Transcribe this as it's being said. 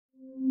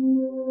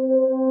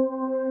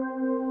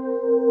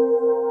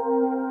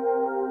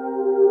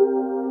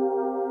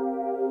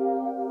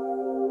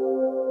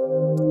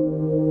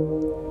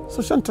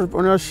social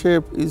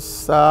entrepreneurship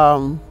is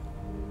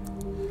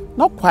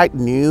not quite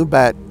new,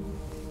 but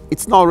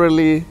it's not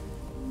really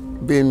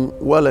been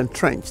well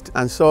entrenched.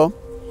 And so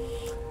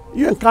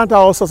you encounter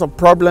all sorts of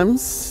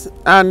problems,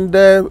 and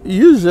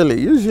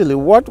usually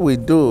what we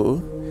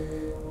do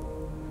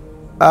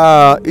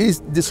is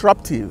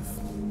disruptive,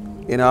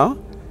 you know.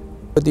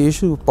 But the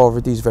issue of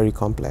poverty is very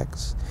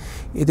complex.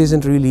 It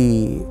isn't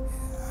really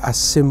as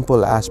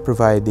simple as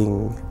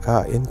providing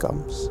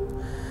incomes.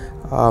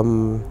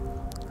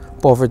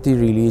 Poverty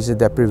really is a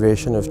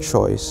deprivation of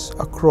choice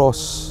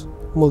across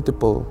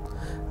multiple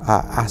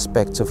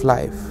aspects of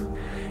life.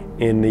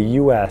 In the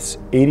US,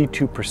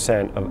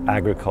 82% of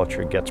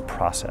agriculture gets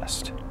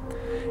processed.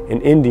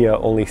 In India,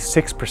 only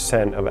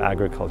 6% of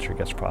agriculture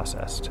gets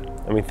processed.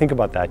 I mean, think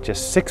about that.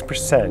 Just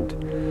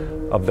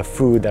 6% of the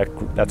food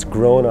that's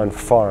grown on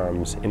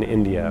farms in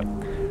India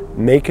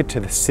make it to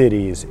the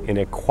cities in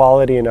a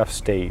quality enough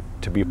state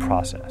to be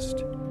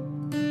processed.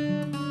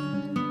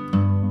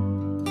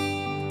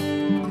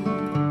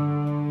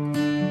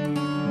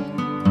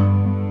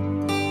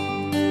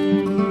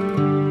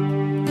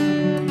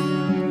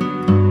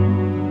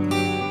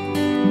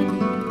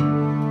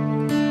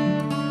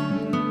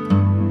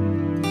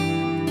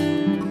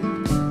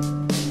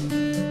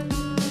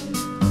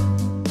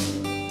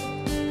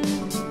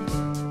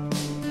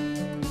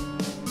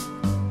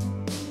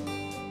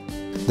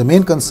 The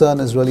main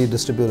concern is really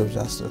distributive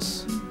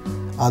justice.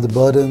 Are the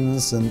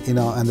burdens and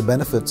the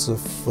benefits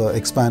of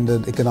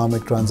expanded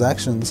economic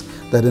transactions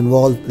that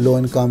involve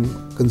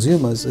low-income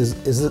consumers, is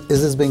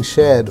this being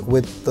shared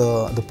with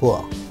the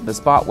poor? The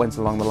spark went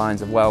along the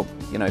lines of, well,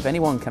 you know, if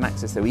anyone can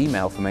access their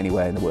email from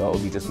anywhere in the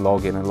world, you just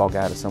log in and log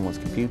out of someone's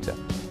computer.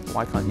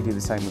 Why can't you do the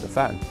same with a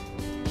phone?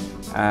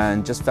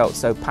 And just felt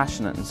so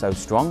passionate and so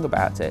strong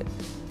about it.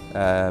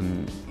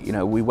 You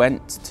know, we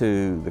went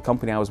to the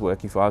company I was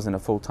working for. I was in a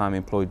full-time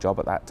employed job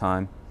at that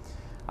time.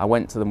 I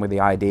went to them with the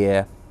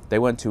idea. They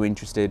weren't too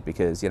interested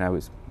because, you know, it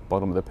was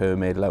bottom of the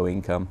pyramid, low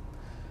income.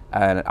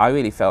 And I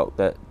really felt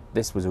that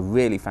this was a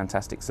really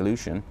fantastic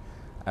solution,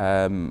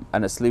 and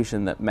a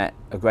solution that met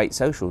a great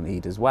social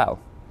need as well.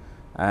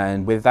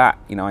 And with that,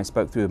 you know, I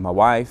spoke through with my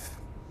wife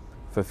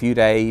for a few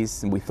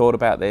days, and we thought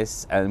about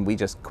this, and we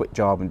just quit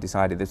job and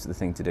decided this was the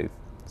thing to do.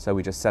 So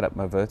we just set up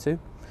Virtu,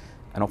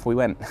 and off we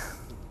went.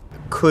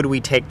 Could we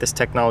take this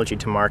technology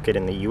to market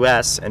in the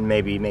US and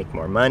maybe make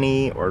more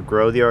money or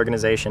grow the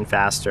organization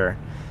faster?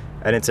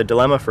 And it's a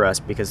dilemma for us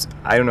because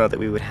I don't know that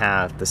we would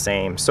have the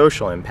same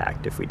social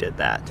impact if we did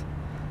that.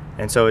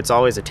 And so it's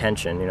always a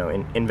tension. You know,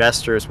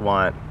 investors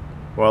want,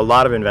 well, a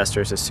lot of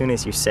investors, as soon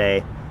as you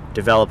say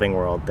developing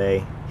world,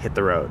 they hit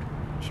the road,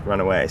 just run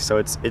away. So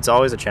it's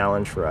always a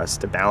challenge for us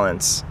to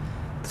balance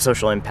the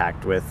social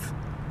impact with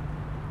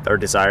our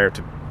desire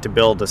to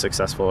build a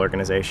successful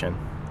organization.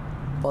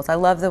 I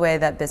love the way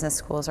that business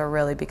schools are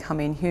really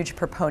becoming huge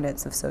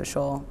proponents of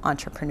social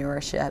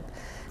entrepreneurship.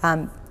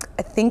 I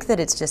think that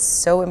it's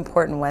just so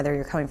important, whether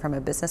you're coming from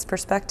a business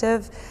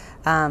perspective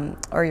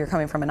or you're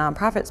coming from a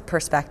nonprofit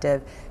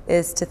perspective,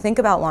 is to think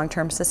about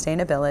long-term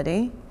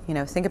sustainability. You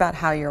know, think about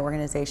how your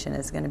organization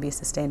is going to be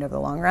sustained over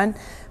the long run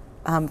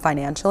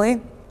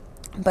financially,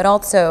 but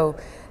also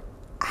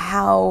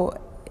how,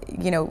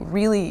 you know,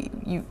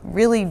 you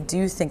really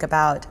do think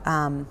about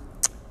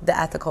the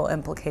ethical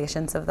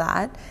implications of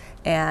that,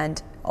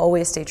 and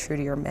always stay true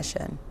to your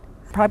mission.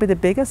 Probably the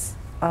biggest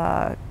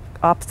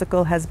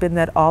obstacle has been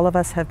that all of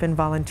us have been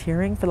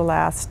volunteering for the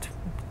last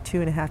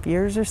 2.5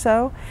 years or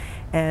so,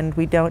 and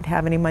we don't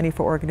have any money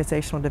for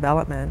organizational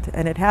development.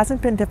 And it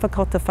hasn't been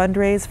difficult to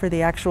fundraise for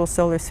the actual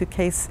solar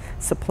suitcase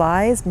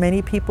supplies.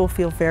 Many people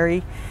feel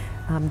very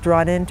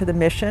drawn into the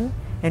mission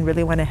and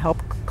really want to help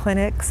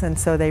clinics, and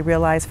so they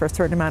realize for a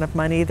certain amount of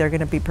money they're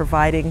going to be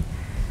providing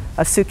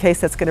a suitcase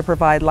that's going to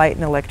provide light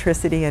and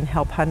electricity and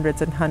help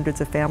hundreds and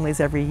hundreds of families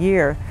every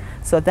year.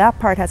 So that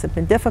part hasn't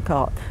been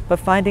difficult, but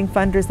finding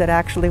funders that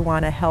actually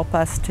want to help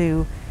us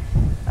to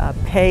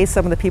pay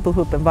some of the people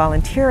who've been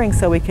volunteering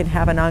so we can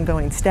have an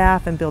ongoing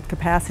staff and build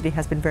capacity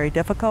has been very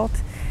difficult.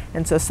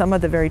 And so some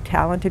of the very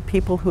talented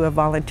people who have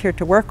volunteered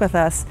to work with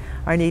us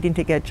are needing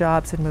to get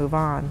jobs and move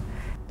on.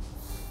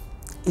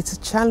 It's a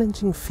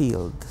challenging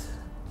field.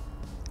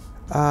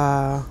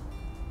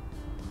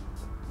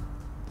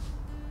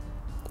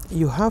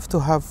 You have to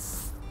have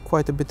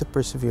quite a bit of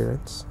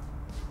perseverance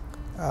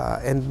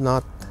and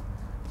not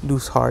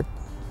lose heart,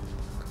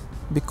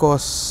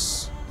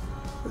 because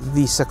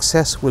the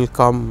success will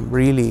come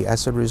really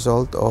as a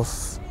result of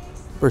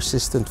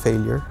persistent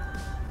failure.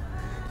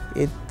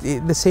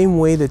 The same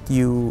way that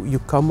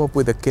you come up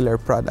with a killer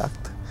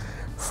product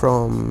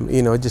from,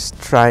 you know, just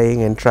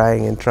trying and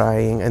trying and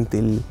trying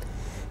until,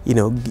 you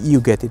know, you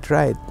get it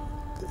right.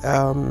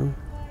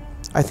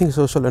 I think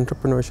social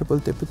entrepreneurship will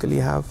typically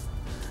have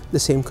the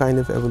same kind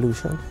of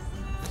evolution.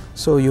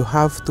 So you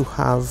have to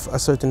have a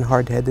certain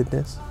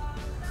hard-headedness.